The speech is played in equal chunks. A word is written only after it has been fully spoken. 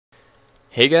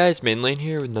Hey guys, Mainlane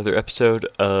here with another episode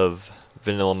of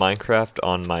Vanilla Minecraft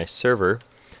on my server.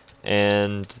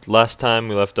 And last time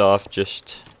we left off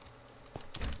just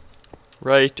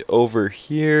right over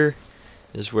here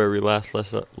is where we left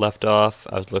off.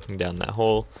 I was looking down that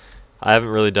hole. I haven't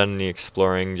really done any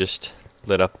exploring, just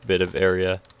lit up a bit of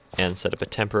area and set up a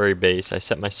temporary base. I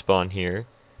set my spawn here.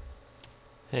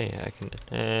 Hey, I can,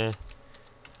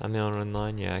 I'm the only one in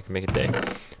line? Yeah, I can make it day.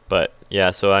 But,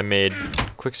 yeah, so I made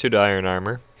quicksuit iron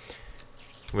armor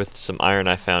with some iron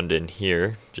I found in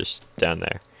here, just down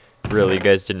there. Really, you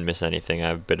guys didn't miss anything. I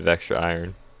have a bit of extra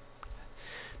iron.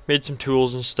 Made some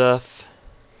tools and stuff.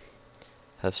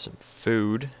 Have some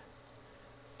food.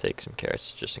 Take some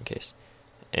carrots, just in case.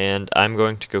 And I'm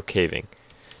going to go caving.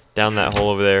 Down that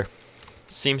hole over there.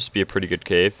 Seems to be a pretty good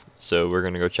cave, so we're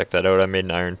going to go check that out. I made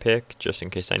an iron pick, just in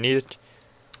case I need it.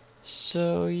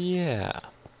 So, yeah.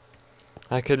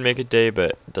 I could make it day,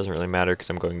 but it doesn't really matter because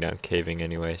I'm going down caving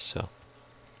anyway, so.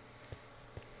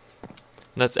 And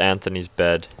that's Anthony's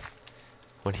bed.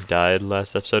 When he died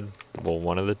last episode, well,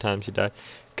 one of the times he died.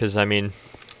 Because, I mean,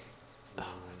 oh,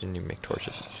 I didn't even make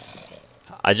torches.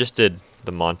 I just did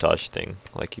the montage thing,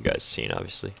 like you guys seen,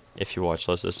 obviously. If you watched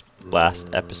this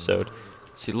last episode.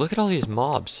 See, look at all these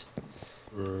mobs.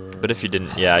 But if you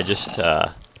didn't, yeah,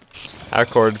 I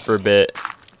recorded for a bit.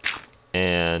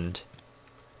 And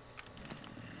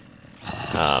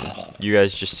you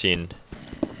guys just seen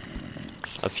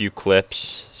a few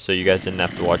clips, so you guys didn't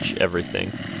have to watch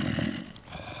everything.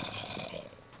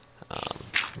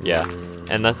 Yeah,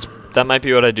 and that might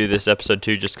be what I do this episode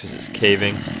too, just because it's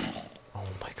caving. Oh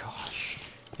my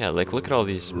gosh. Yeah, like look at all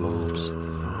these mobs.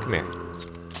 Come here.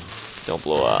 Don't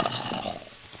blow up.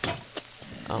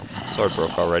 Oh, sword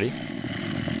broke already.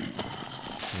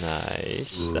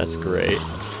 Nice. That's great.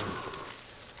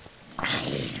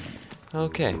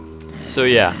 Okay. So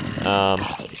yeah,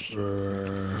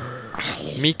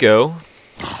 Miko,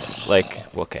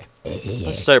 okay.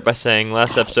 Let's start by saying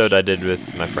last episode I did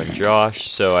with my friend Josh,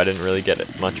 so I didn't really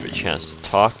get much of a chance to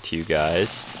talk to you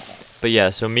guys. But yeah,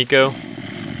 so Miko,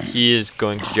 he is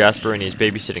going to Jasper and he's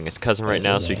babysitting his cousin right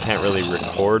now, so he can't really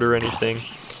record or anything.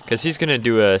 Because he's going to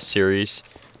do a series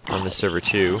on the server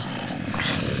too.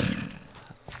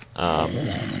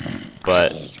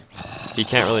 But he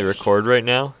can't really record right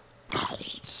now.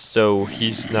 So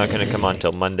he's not going to come on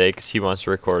till Monday because he wants to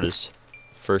record his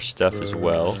first stuff as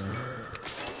well.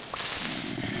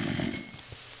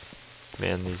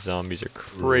 Man, these zombies are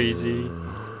crazy.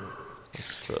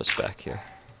 Let's throw us back here.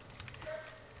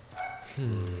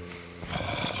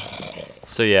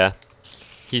 So yeah,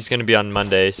 he's going to be on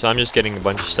Monday, so I'm just getting a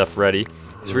bunch of stuff ready.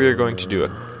 So we are going to do a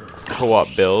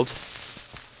co-op build.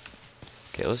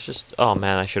 Okay, let's just... Oh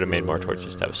man, I should have made more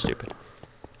torches. That was stupid.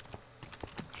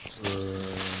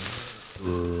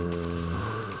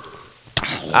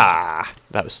 Ah,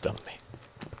 that was dumb of me.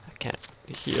 I can't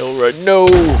heal right. No!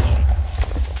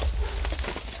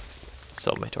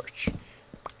 Sell my torch.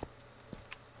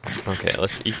 Okay,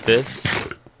 let's eat this.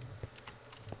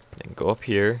 Then go up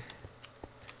here.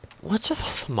 What's with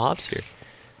all the mobs here?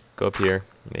 Go up here,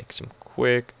 make some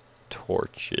quick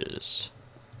torches.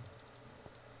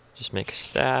 Just make a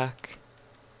stack.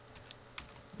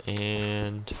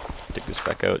 And dig this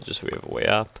back out just so we have a way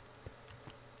up.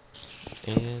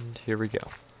 And here we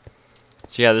go.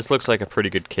 So yeah, this looks like a pretty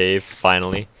good cave,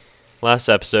 finally. Last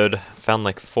episode, found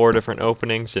like 4 different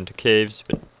openings into caves,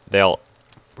 but they all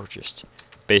were just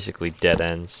basically dead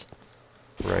ends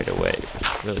right away,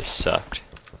 which really sucked.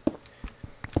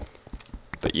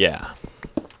 But yeah.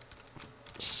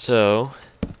 So,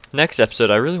 next episode,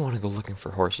 I really want to go looking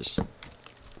for horses.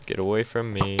 Get away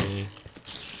from me.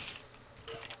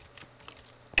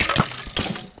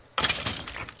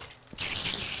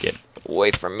 Get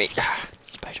away from me.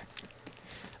 Spider.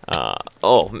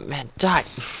 Oh man, die.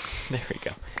 There we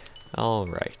go.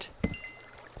 Alright.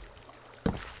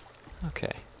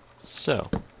 Okay.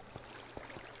 So.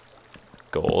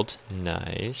 Gold.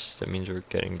 Nice. That means we're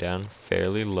getting down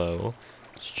fairly low.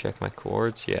 Let's check my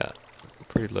cords. Yeah.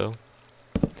 Pretty low.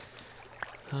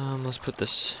 Let's put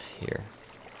this here.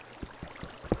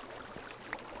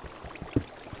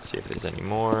 See if there's any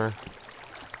more.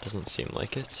 Doesn't seem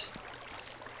like it.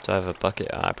 Do I have a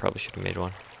bucket? I probably should have made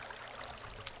one.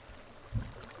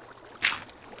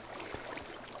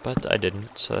 But I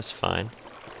didn't, so that's fine.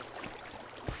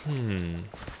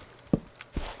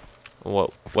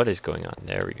 What is going on?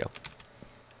 There we go.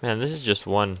 Man, this is just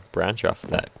one branch off of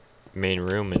that main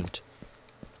room, and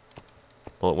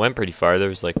well, it went pretty far. There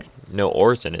was like no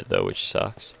ores in it though, which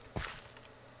sucks.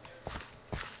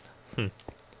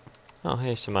 Oh,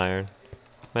 hey, some iron.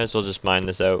 Might as well just mine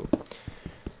this out.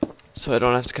 so I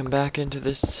don't have to come back into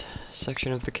this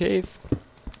section of the cave.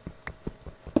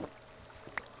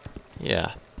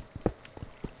 Yeah.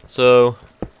 So,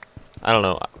 I don't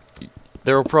know.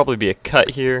 There will probably be a cut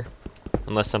here,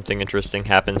 unless something interesting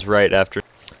happens right after.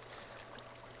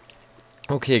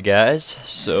 Okay guys,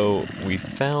 so we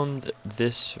found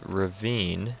this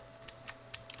ravine.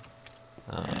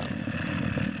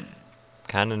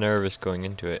 Kinda nervous going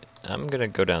into it. I'm gonna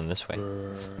go down this way,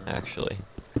 actually.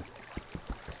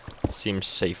 Seems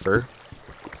safer,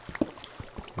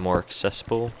 more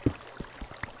accessible,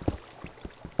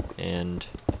 and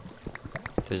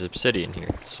there's obsidian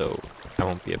here, so I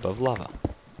won't be above lava.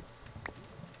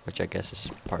 Which I guess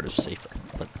is part of safer,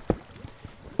 but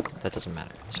that doesn't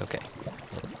matter. It's okay.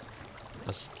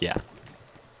 Yeah.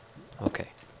 Okay,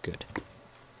 good.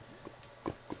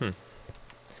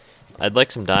 I'd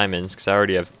like some diamonds, because I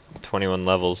already have 21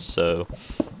 levels, so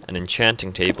an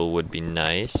enchanting table would be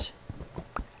nice.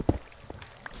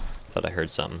 Thought I heard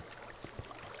something.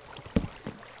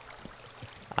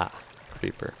 Ah,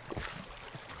 creeper.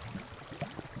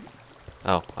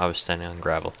 Oh, I was standing on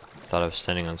gravel. Thought I was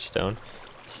standing on stone.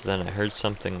 So then I heard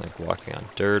something like walking on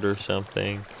dirt or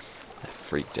something. I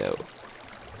freaked out.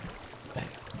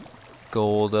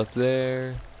 Gold up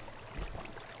there.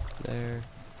 There.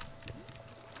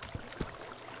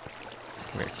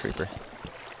 Come here, creeper.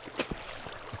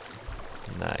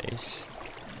 Nice.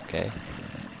 Okay.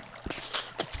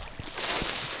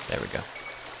 There we go.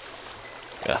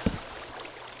 Ugh.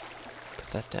 Put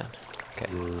that down. Okay.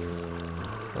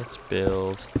 Let's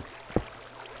build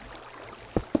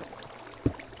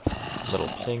a little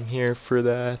thing here for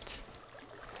that.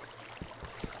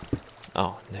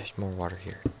 Oh, there's more water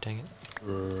here. Dang it.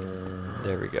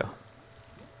 There we go.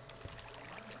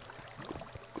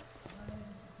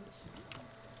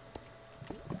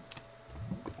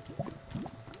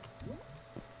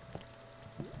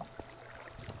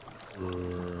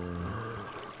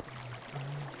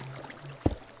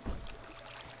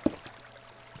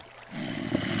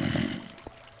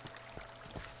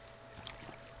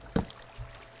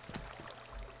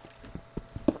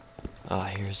 Ah, I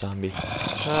hear a zombie.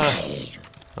 Ah.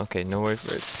 Okay, no way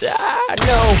for it. Ah,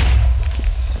 no!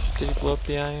 Did he blow up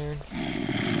the iron?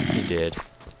 He did.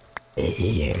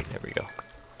 There we go.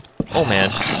 Oh,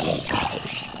 man.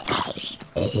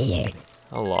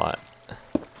 A lot.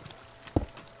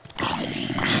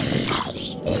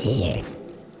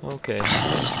 Okay.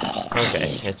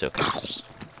 Okay, it's okay.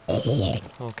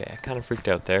 Okay, I kind of freaked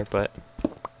out there, but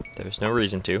there was no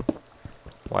reason to.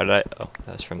 Why did I? Oh,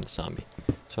 that was from the zombie.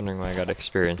 I was wondering why I got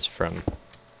experience from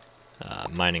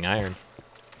mining iron.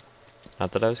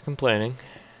 Not that I was complaining.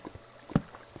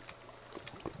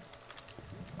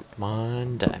 Come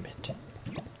on, diamond.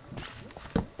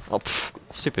 Oh, pff,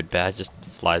 stupid badge just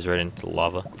flies right into the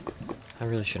lava. I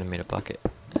really should have made a bucket.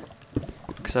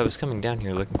 Because I was coming down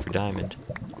here looking for diamond.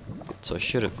 So I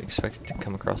should have expected to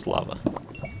come across lava.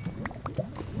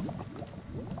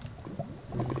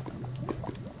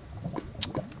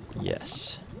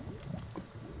 Yes.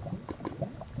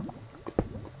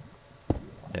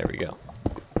 There we go.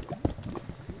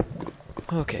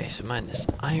 Okay, so mine this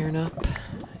iron up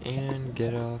and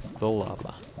get off the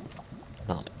lava.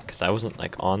 Not because I wasn't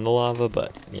like on the lava,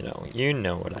 but you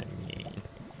know what I mean.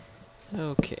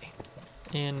 Okay.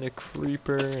 And a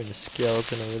creeper and a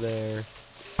skeleton over there.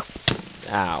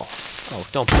 Ow. Oh,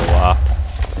 don't blow up.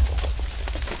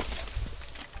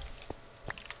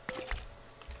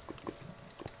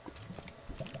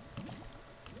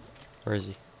 Where is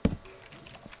he?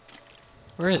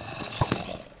 Where is...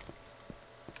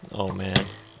 Oh, man.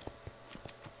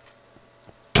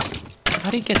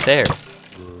 How'd he get there?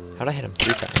 How'd I hit him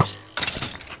 3 times?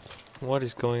 What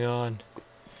is going on?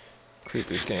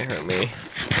 Creeper's gonna hurt me.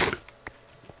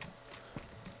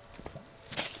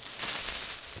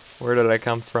 Where did I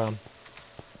come from?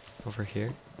 Over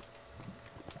here?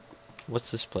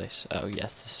 What's this place? Oh,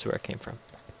 yes, this is where I came from.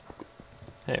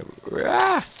 Hey,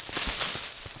 ah!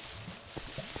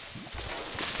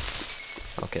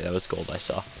 Okay, that was gold I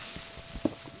saw.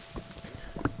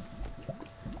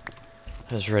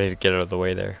 I was ready to get out of the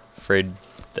way there. Afraid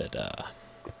that,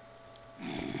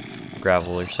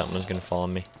 gravel or something was gonna fall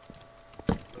on me.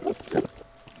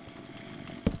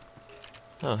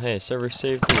 Oh, hey, server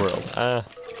saved the world.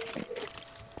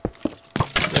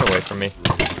 Get away from me.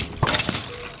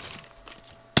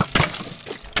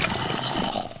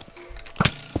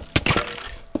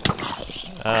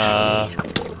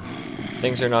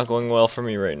 Things are not going well for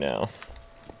me right now.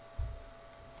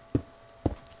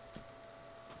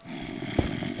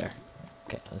 There.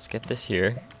 Okay, let's get this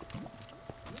here.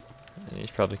 And he's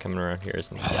probably coming around here,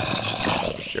 isn't he? Yeah.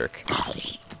 Oh, jerk.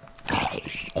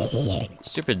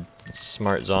 Stupid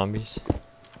smart zombies.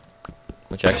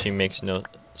 Which actually makes no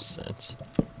sense.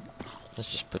 Let's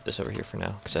just put this over here for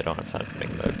now, because I don't have time to make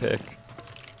another pick.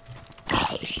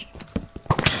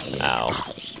 Ow.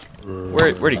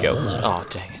 Where'd he go? Oh,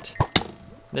 dang it.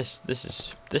 This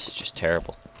is just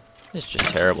terrible. This is just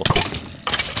terrible.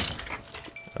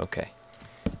 Okay.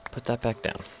 Put that back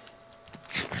down.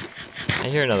 I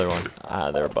hear another one.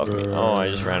 Ah, they're above me. Oh, I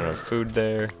just ran out of food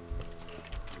there.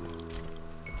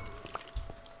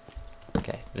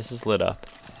 Okay, this is lit up.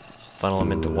 Funnel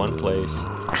them into one place.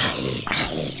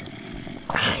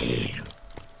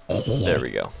 There we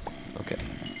go. Okay,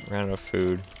 ran out of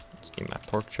food. Let's eat my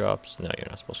pork chops. No, you're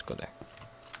not supposed to go there.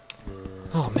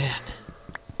 Oh man.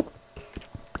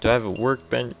 Do I have a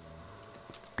workbench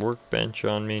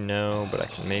on me? No, but I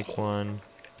can make one.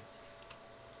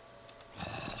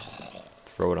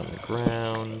 Throw it on the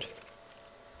ground.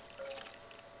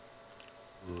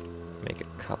 Make a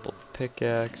couple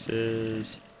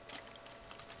pickaxes.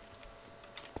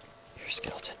 You're a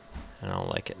skeleton. I don't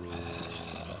like it.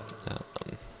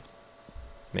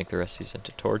 Make the rest of these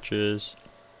into torches.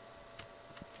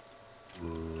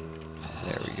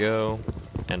 There we go.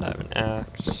 And I have an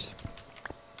axe.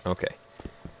 Okay.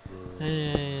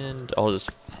 And I'll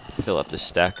just fill up this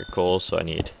stack of coal, so I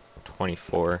need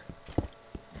 24.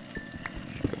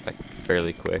 Go back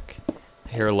fairly quick. I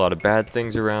hear a lot of bad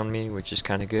things around me, which is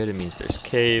kind of good. It means there's a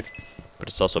cave, but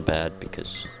it's also bad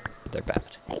because they're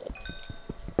bad.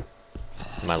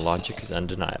 My logic is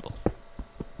undeniable.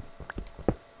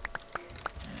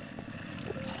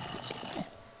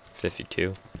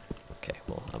 52. Okay,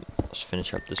 well, let's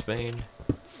finish up this vein.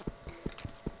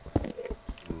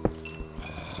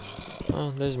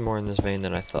 Oh, there's more in this vein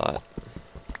than I thought.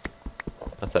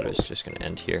 I thought it was just going to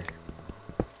end here.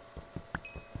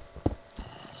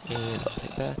 And I'll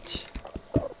take that.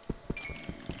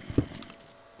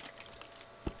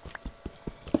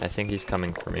 I think he's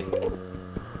coming for me.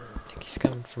 I think he's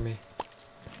coming for me.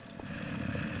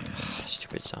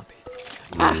 Stupid zombie.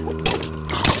 Ah!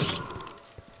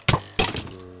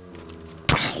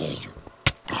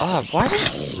 Ah, why did...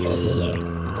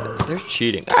 They're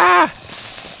cheating. Ah!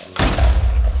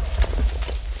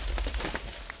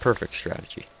 Perfect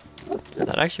strategy.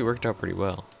 That actually worked out pretty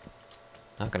well.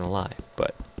 Not gonna lie,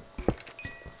 but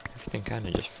everything kind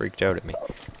of just freaked out at me.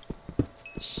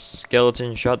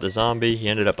 Skeleton shot the zombie. He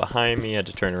ended up behind me. I had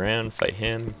to turn around, fight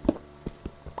him.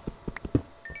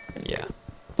 Yeah.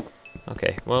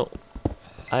 Okay, well,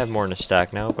 I have more in a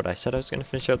stack now, but I said I was gonna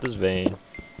finish out this vein,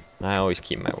 and I always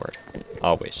keep my word.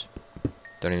 Always.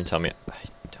 Don't even tell me I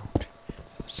don't.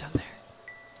 What's down there?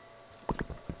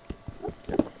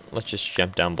 Let's just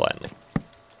jump down blindly.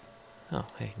 Oh,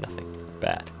 hey, nothing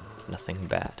bad. Nothing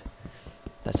bad.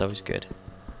 That's always good.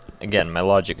 Again, my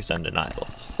logic is undeniable.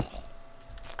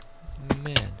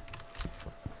 Man.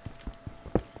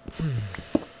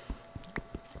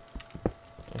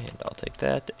 And I'll take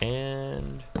that,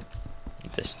 and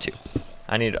this too.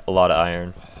 I need a lot of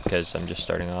iron, because I'm just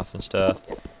starting off and stuff.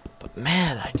 But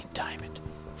man, I need diamond.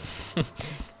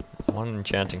 I want an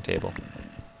enchanting table.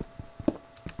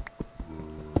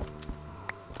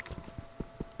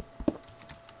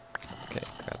 Okay,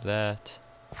 grab that.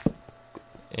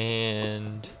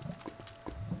 And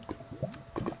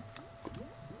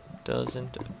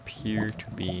doesn't appear to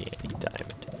be any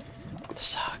diamond. This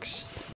sucks.